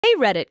Hey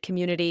Reddit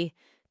community!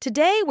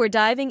 Today we're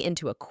diving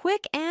into a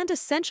quick and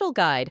essential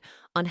guide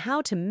on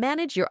how to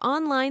manage your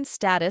online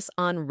status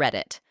on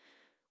Reddit.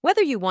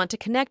 Whether you want to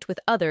connect with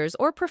others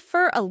or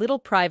prefer a little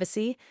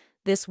privacy,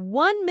 this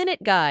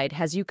 1-minute guide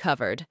has you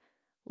covered.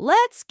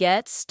 Let's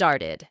get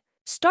started.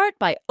 Start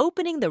by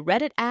opening the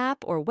Reddit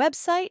app or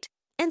website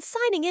and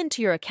signing in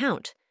to your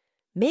account.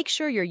 Make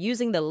sure you're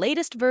using the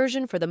latest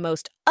version for the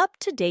most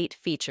up-to-date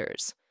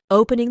features.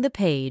 Opening the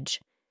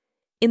page.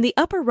 In the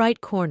upper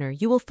right corner,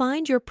 you will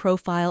find your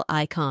profile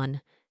icon.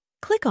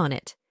 Click on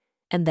it,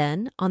 and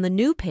then on the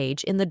new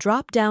page in the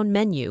drop-down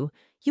menu,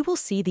 you will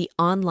see the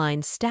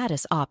Online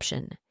Status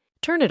option.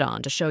 Turn it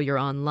on to show you're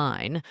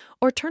online,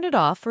 or turn it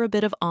off for a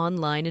bit of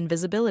online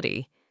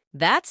invisibility.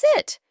 That's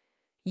it!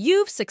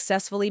 You've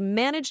successfully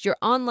managed your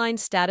online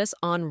status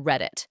on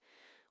Reddit.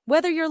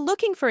 Whether you're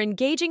looking for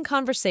engaging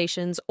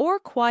conversations or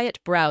quiet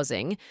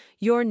browsing,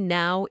 you're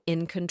now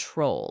in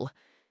control.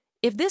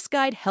 If this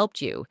guide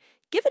helped you,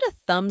 give it a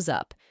thumbs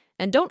up,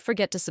 and don't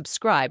forget to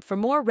subscribe for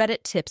more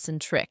Reddit tips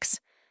and tricks.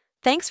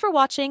 Thanks for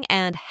watching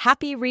and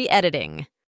happy re-editing!